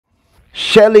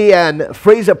Shelly and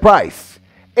Fraser Pryce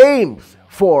aims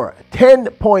for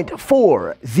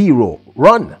 10.40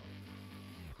 run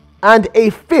and a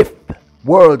fifth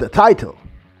world title.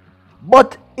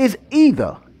 But is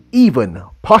either even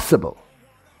possible?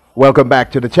 Welcome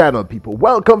back to the channel, people.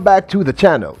 Welcome back to the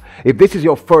channel. If this is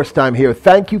your first time here,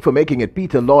 thank you for making it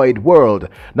Peter Lloyd World.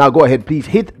 Now go ahead, please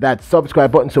hit that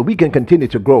subscribe button so we can continue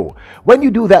to grow. When you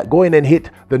do that, go in and hit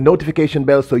the notification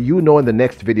bell so you know when the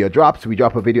next video drops. We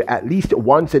drop a video at least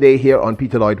once a day here on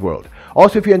Peter Lloyd World.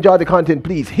 Also, if you enjoy the content,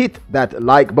 please hit that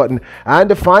like button.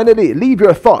 And finally, leave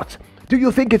your thoughts. Do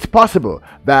you think it's possible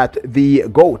that the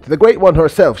GOAT, the great one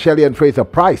herself, Shelly and Fraser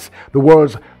Pryce, the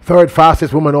world's third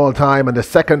fastest woman all time and the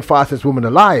second fastest woman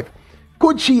alive,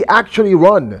 could she actually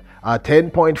run a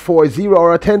 10.40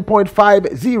 or a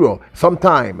 10.50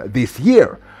 sometime this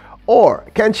year? Or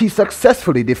can she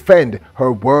successfully defend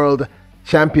her world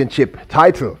championship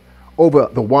title over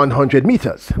the 100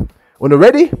 meters? Una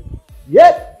ready?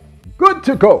 Yep, good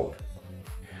to go.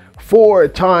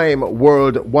 Four-time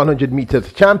world 100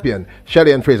 meters champion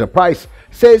Shelly and Fraser Pryce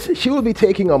says she will be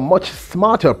taking a much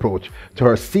smarter approach to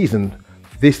her season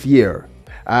this year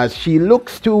as she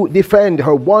looks to defend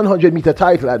her 100 meter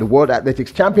title at the World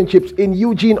Athletics Championships in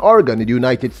Eugene, Oregon in the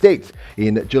United States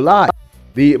in July.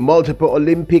 The multiple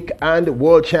Olympic and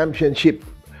World Championship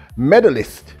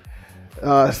medalist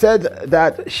said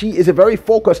that she is very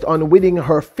focused on winning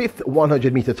her fifth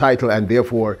 100 meter title, and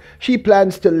therefore she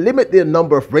plans to limit the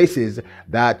number of races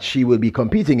that she will be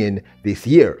competing in this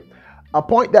year. A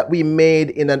point that we made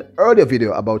in an earlier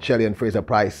video about Shelly and Fraser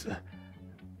Pryce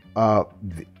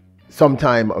some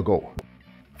time ago.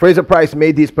 Fraser Pryce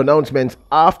made these pronouncements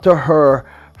after her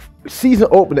season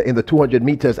opener in the 200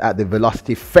 meters at the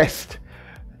Velocity Fest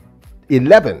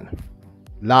 11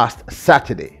 last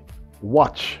Saturday.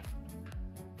 Watch.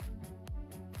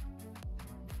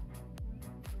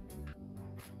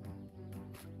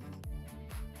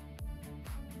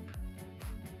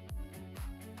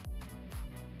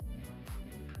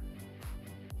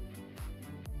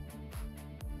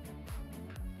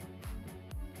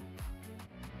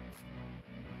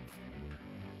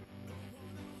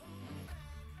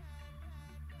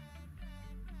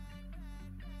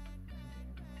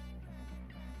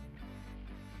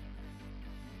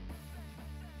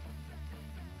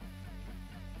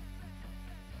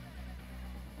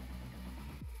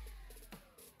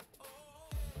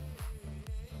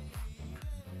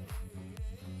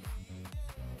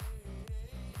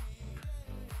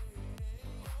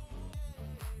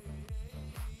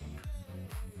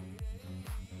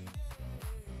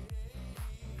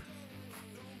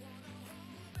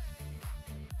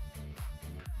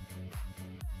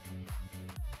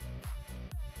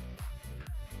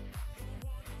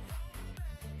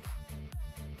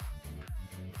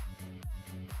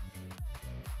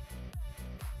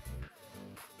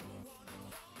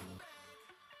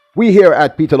 We here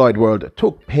at Peter Lloyd World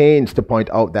took pains to point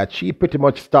out that she pretty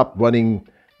much stopped running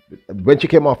when she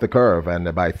came off the curve,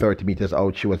 and by 30 meters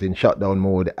out she was in shutdown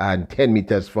mode, and 10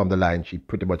 meters from the line she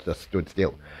pretty much just stood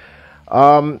still.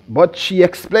 But she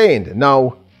explained.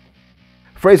 Now,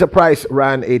 Fraser Pryce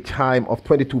ran a time of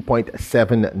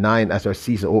 22.79 as her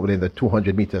season opener in the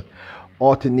 200 meters.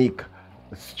 Autanique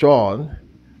Strawn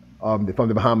from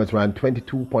the Bahamas ran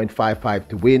 22.55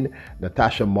 to win.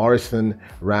 Natasha Morrison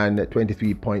ran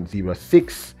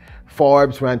 23.06.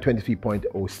 Forbes ran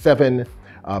 23.07.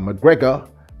 McGregor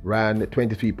ran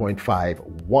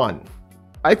 23.51.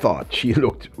 I thought she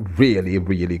looked really,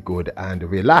 really good and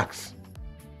relaxed.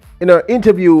 In her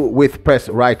interview with press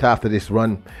right after this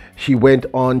run, she went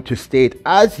on to state,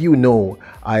 "As you know,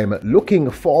 I'm looking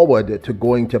forward to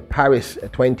going to Paris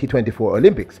 2024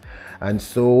 Olympics. And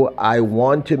so I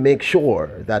want to make sure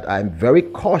that I'm very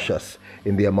cautious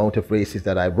in the amount of races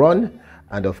that I run.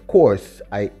 And of course,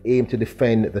 I aim to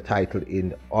defend the title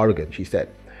in Oregon," she said.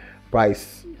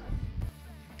 Pryce,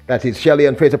 that is Shelly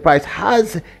and Fraser Pryce,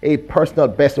 has a personal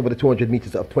best over the 200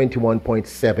 meters of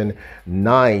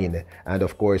 21.79. And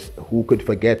of course, who could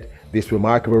forget this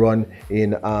remarkable run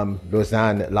in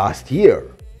Lausanne last year?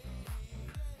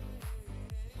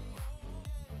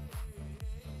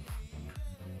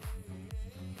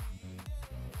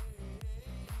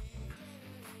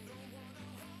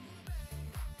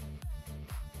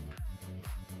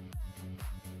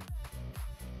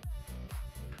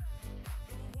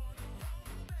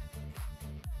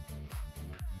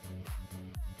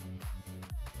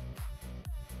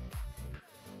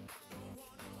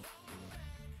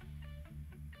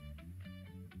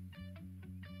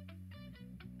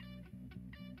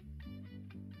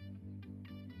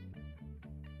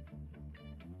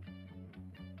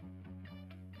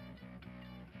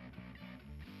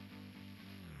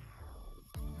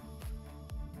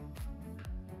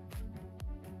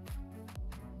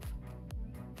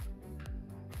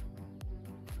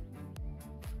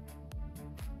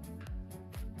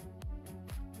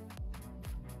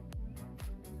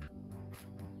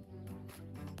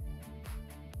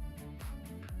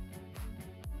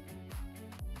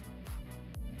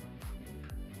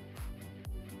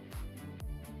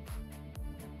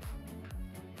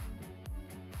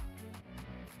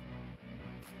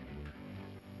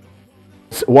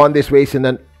 Won this race in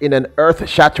an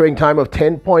earth-shattering time of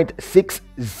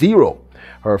 10.60.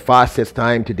 Her fastest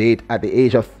time to date at the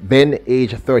age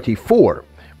 34.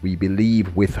 We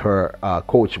believe with her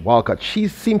coach Walcott, she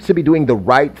seems to be doing the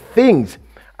right things,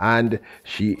 and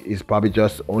she is probably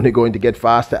just only going to get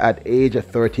faster at age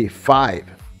 35.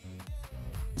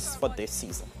 For this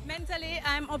season. Mentally,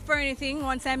 I'm up for anything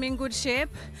once I'm in good shape,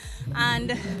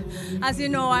 and as you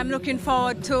know, I'm looking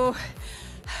forward to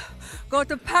go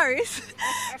to Paris,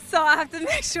 so I have to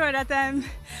make sure that I'm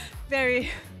very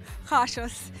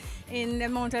cautious in the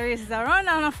amount of races I run,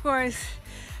 and of course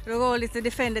the goal is to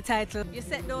defend the title. You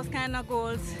set those kind of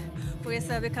goals for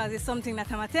yourself because it's something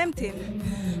that I'm attempting,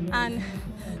 and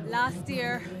last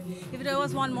year, if there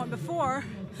was 1 month before,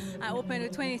 I opened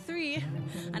with 23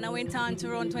 and I went on to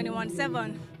run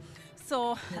 21.7.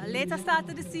 So a later start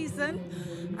to the season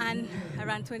and I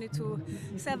ran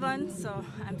 22.7, so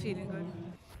I'm feeling good.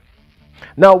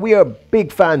 Now, we are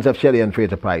big fans of Shelly and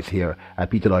Fraser Pryce here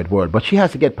at Peter Lloyd World, but she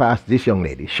has to get past this young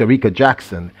lady, Sharika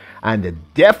Jackson, and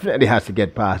definitely has to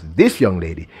get past this young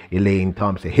lady, Elaine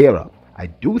Thompson-Hera. I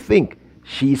do think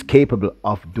she's capable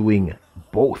of doing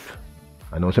both.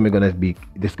 I know this is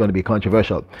going to be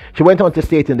controversial. She went on to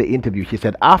state in the interview, she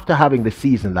said, after having that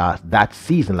season last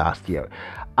year,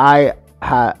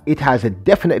 it has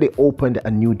definitely opened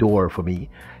a new door for me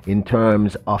in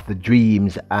terms of the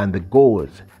dreams and the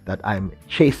goals that I'm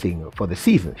chasing for the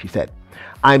season. She said,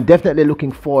 I'm definitely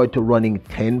looking forward to running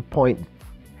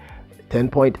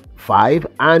 10.5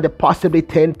 and possibly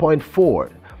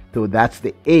 10.4. So that's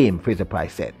the aim, Fraser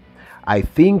Pryce said. I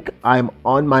think I'm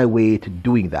on my way to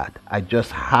doing that. I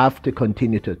just have to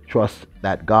continue to trust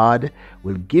that God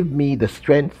will give me the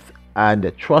strength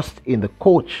and trust in the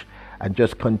coach and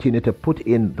just continue to put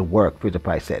in the work, Fraser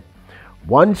Pryce said.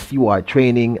 Once you are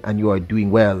training and you are doing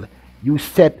well, you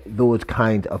set those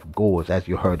kinds of goals, as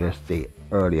you heard her say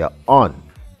earlier on.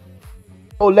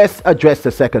 So let's address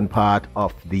the second part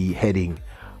of the heading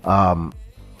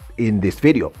in this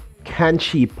video. Can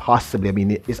she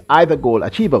possibly, is either goal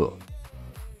achievable?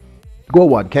 Goal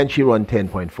 1, can she run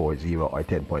 10.40 or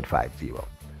 10.50?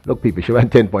 Look, people, she ran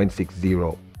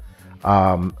 10.60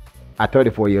 at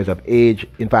 34 years of age.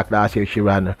 In fact, last year she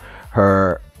ran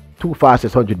her 2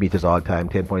 fastest 100 meters all time,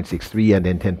 10.63 and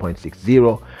then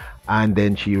 10.60. And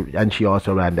then she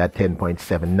also ran that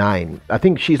 10.79. I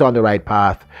think she's on the right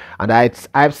path, and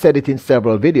I've said it in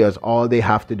several videos. All they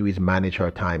have to do is manage her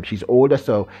time. She's older,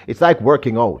 so it's like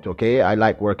working out. Okay, I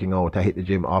like working out. I hit the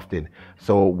gym often.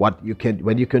 So when you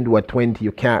can do at 20,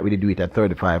 you can't really do it at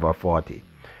 35 or 40.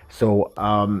 So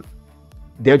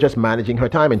they're just managing her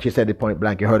time, and she said it point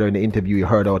blank. You heard her in the interview, you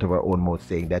heard out of her own mouth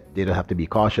saying that they don't have to be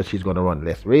cautious. She's going to run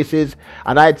less races,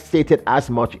 and I'd stated as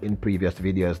much in previous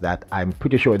videos that I'm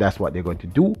pretty sure that's what they're going to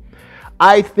do.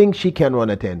 I think she can run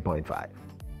a 10.5.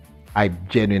 I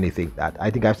genuinely think that.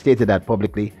 I think I've stated that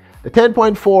publicly. The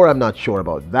 10.4, I'm not sure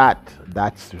about that.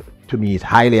 That's, to me, is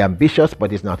highly ambitious,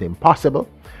 but it's not impossible.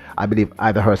 I believe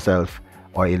either herself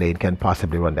or Elaine can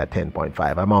possibly run that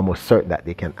 10.5. I'm almost certain that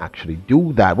they can actually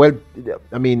do that. Well,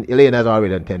 Elaine has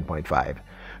already done 10.5.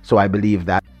 So I believe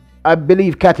that. I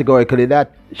believe categorically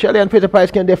that Shelly and Fraser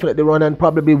Pryce can definitely run and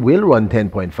probably will run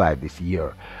 10.5 this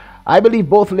year. I believe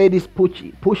both ladies push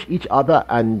each other,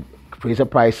 and Fraser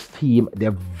Pryce team,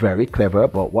 they're very clever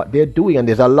about what they're doing. And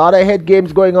there's a lot of head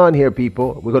games going on here,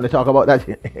 people. We're going to talk about that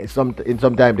in some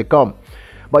time to come.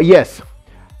 But yes,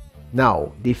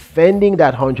 now, defending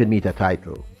that 100-meter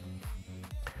title,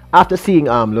 after seeing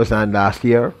Lausanne last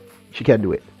year, she can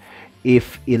do it.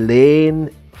 If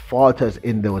Elaine falters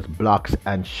in those blocks,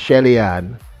 and Shelly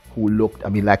Ann, who looked,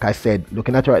 like I said,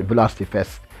 looking at her at Velocity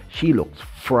Fest, she looked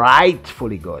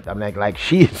frightfully good.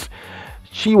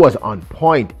 She was on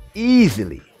point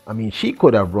easily. She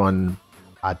could have run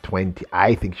at 20.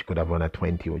 I think she could have run at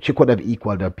 20. She could have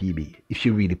equaled her PB if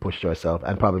she really pushed herself,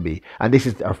 and probably, and this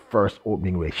is her first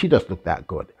opening race. She just looked that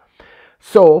good.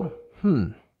 So,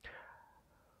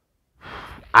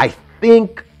 I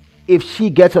think if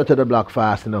she gets her to the block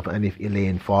fast enough, and if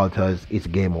Elaine falters, it's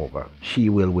game over. She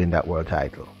will win that world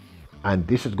title. And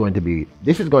this is going to be,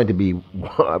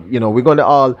 we're going to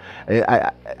all,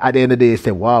 at the end of the day, say,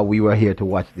 wow, we were here to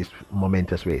watch this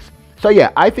momentous race. So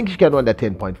yeah, I think she can run that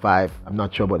 10.5. I'm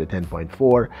not sure about the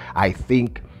 10.4. I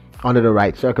think under the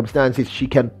right circumstances, she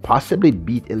can possibly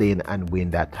beat Elaine and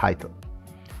win that title.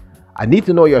 I need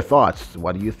to know your thoughts.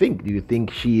 What do you think? Do you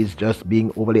think she is just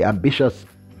being overly ambitious?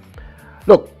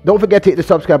 Look, don't forget to hit the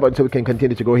subscribe button so we can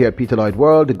continue to grow here at Peter Lloyd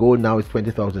World. The goal now is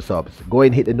 20,000 subs. Go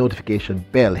and hit the notification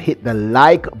bell. Hit the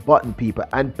like button, people.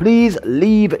 And please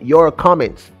leave your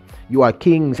comments. You are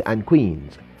kings and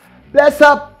queens. Bless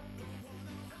up!